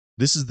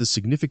This is the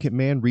Significant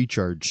Man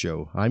Recharge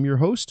Show. I'm your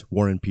host,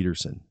 Warren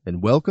Peterson,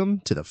 and welcome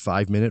to the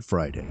 5-Minute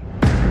Friday.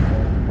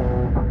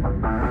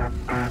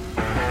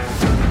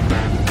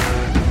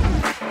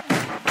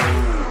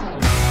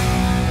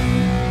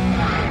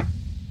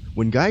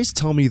 When guys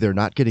tell me they're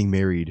not getting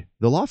married,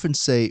 they'll often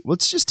say, well,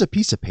 it's just a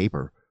piece of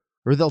paper.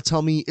 Or they'll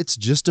tell me it's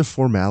just a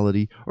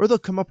formality, or they'll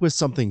come up with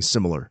something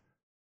similar.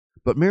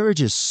 But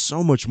marriage is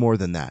so much more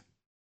than that.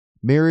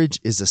 Marriage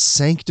is a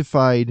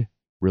sanctified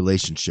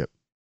relationship.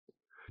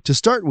 To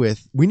start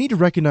with, we need to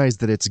recognize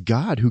that it's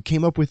God who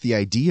came up with the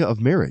idea of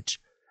marriage,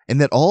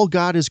 and that all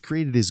God has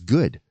created is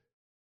good.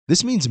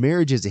 This means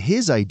marriage is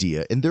His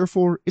idea, and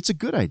therefore it's a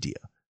good idea.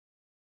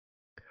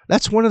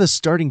 That's one of the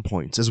starting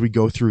points as we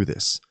go through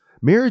this.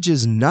 Marriage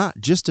is not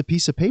just a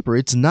piece of paper.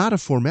 It's not a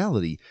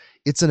formality.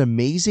 It's an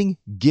amazing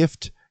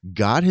gift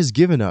God has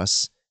given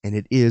us, and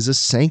it is a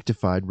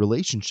sanctified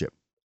relationship.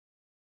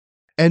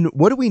 And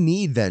what do we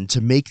need then to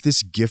make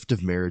this gift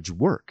of marriage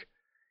work?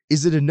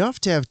 Is it enough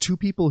to have two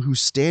people who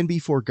stand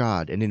before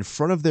God and in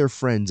front of their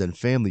friends and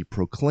family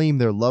proclaim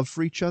their love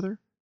for each other?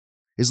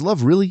 Is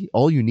love really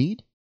all you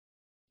need?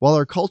 While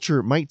our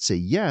culture might say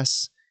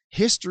yes,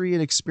 history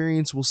and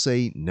experience will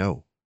say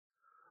no.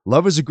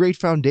 Love is a great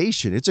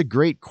foundation. It's a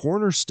great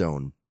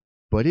cornerstone,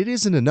 but it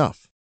isn't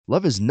enough.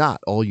 Love is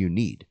not all you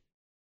need.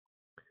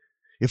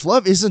 If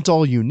love isn't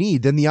all you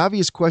need, then the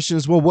obvious question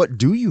is, well, what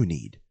do you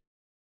need?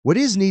 What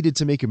is needed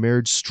to make a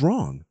marriage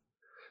strong?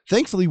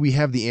 Thankfully, we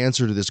have the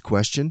answer to this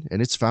question,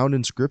 and it's found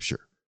in Scripture.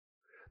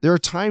 There are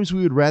times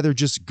we would rather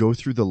just go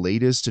through the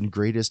latest and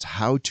greatest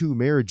how-to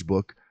marriage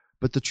book,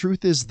 but the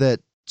truth is that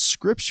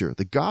Scripture,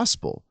 the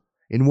gospel,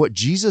 in what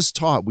Jesus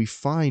taught, we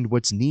find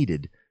what's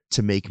needed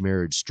to make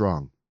marriage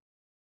strong.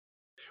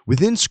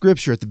 Within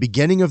Scripture, at the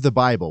beginning of the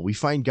Bible, we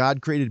find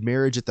God created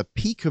marriage at the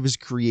peak of His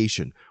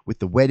creation with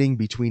the wedding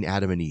between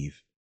Adam and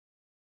Eve.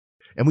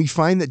 And we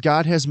find that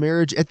God has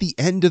marriage at the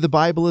end of the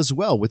Bible as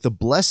well, with the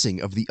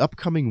blessing of the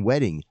upcoming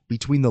wedding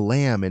between the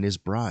Lamb and His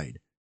bride.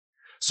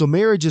 So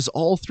marriage is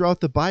all throughout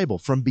the Bible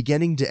from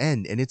beginning to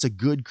end, and it's a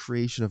good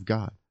creation of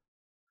God.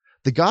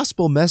 The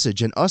gospel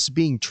message and us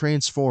being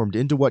transformed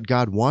into what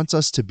God wants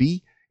us to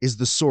be is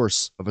the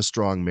source of a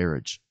strong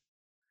marriage.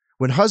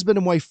 When husband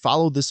and wife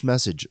follow this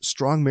message,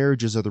 strong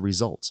marriages are the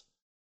result.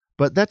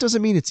 But that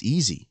doesn't mean it's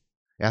easy.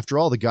 After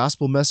all, the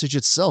gospel message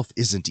itself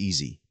isn't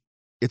easy.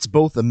 It's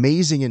both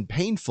amazing and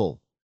painful,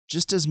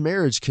 just as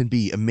marriage can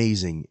be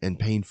amazing and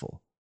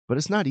painful. But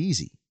it's not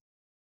easy.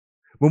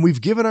 When we've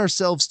given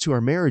ourselves to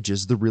our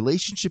marriages, the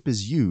relationship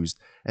is used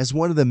as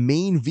one of the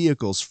main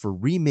vehicles for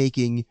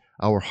remaking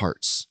our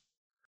hearts,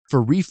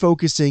 for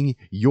refocusing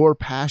your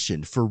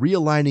passion, for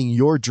realigning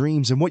your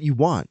dreams and what you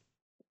want.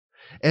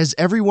 As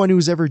everyone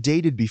who's ever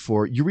dated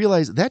before, you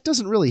realize that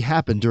doesn't really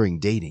happen during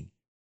dating.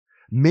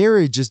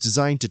 Marriage is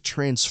designed to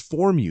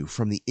transform you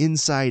from the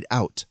inside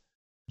out,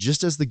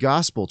 just as the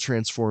gospel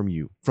transforms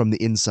you from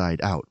the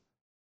inside out.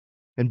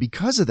 And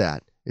because of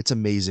that, it's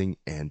amazing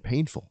and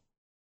painful.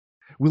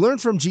 We learn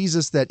from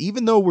Jesus that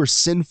even though we're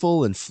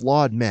sinful and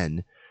flawed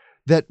men,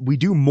 that we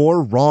do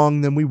more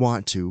wrong than we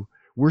want to,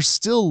 we're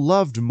still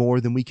loved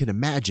more than we can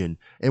imagine,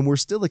 and we're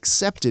still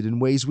accepted in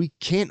ways we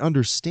can't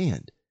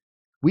understand.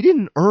 We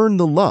didn't earn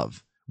the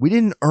love. We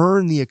didn't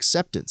earn the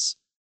acceptance.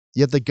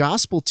 Yet the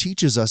gospel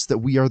teaches us that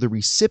we are the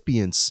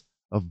recipients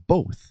of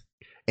both.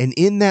 And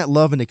in that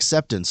love and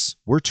acceptance,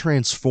 we're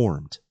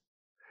transformed.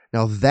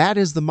 Now that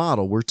is the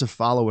model we're to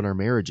follow in our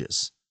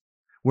marriages.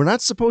 We're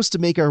not supposed to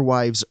make our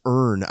wives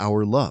earn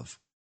our love.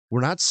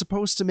 We're not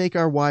supposed to make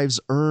our wives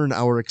earn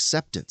our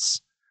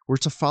acceptance. We're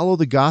to follow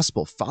the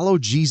gospel, follow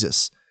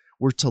Jesus.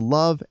 We're to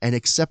love and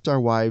accept our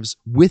wives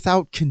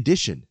without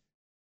condition.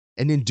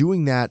 And in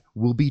doing that,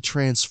 we'll be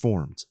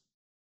transformed.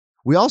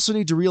 We also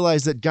need to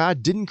realize that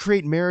God didn't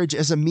create marriage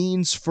as a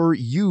means for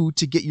you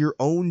to get your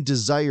own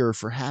desire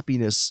for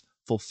happiness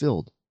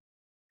fulfilled.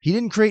 He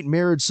didn't create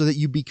marriage so that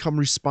you become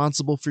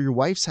responsible for your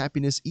wife's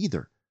happiness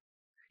either.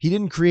 He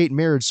didn't create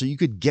marriage so you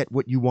could get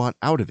what you want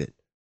out of it.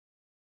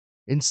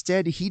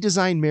 Instead, He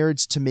designed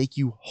marriage to make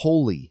you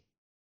holy,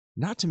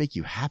 not to make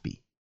you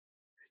happy.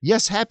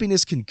 Yes,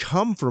 happiness can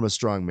come from a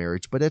strong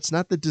marriage, but it's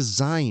not the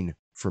design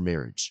for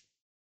marriage.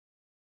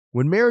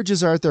 When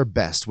marriages are at their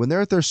best, when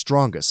they're at their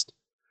strongest,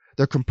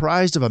 they're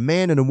comprised of a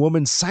man and a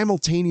woman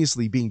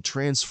simultaneously being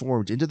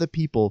transformed into the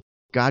people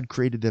God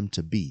created them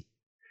to be.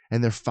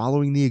 And they're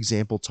following the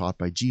example taught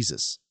by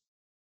Jesus.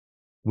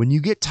 When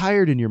you get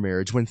tired in your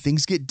marriage, when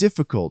things get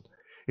difficult,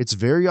 it's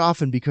very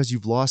often because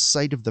you've lost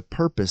sight of the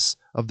purpose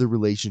of the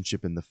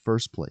relationship in the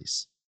first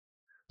place.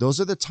 Those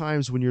are the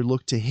times when you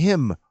look to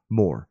Him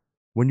more,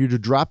 when you're to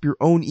drop your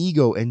own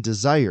ego and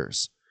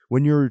desires,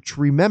 when you're to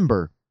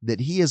remember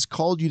that He has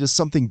called you to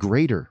something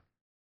greater.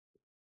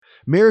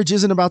 Marriage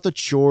isn't about the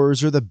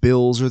chores or the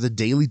bills or the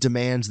daily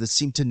demands that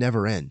seem to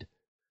never end.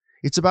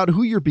 It's about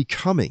who you're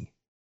becoming.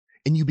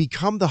 And you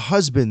become the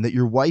husband that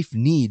your wife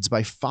needs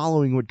by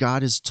following what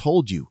God has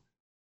told you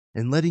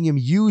and letting Him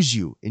use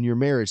you in your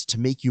marriage to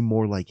make you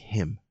more like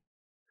Him.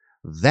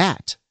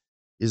 That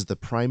is the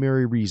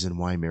primary reason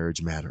why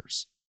marriage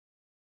matters.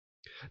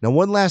 Now,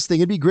 one last thing,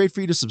 it'd be great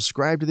for you to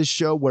subscribe to this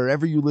show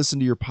wherever you listen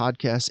to your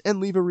podcasts and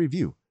leave a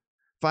review.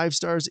 5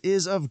 stars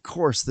is, of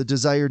course, the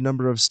desired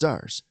number of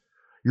stars.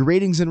 Your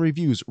ratings and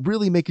reviews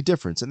really make a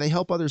difference, and they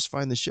help others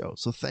find the show,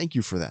 so thank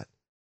you for that.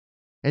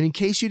 And in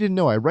case you didn't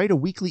know, I write a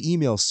weekly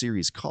email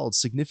series called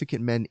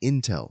Significant Men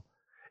Intel.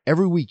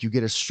 Every week, you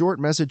get a short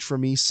message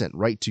from me sent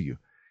right to you.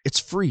 It's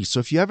free, so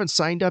if you haven't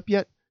signed up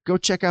yet, go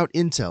check out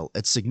Intel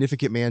at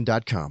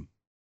significantman.com.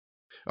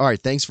 All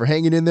right, thanks for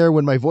hanging in there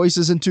when my voice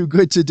isn't too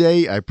good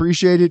today. I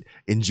appreciate it.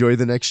 Enjoy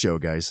the next show,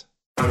 guys.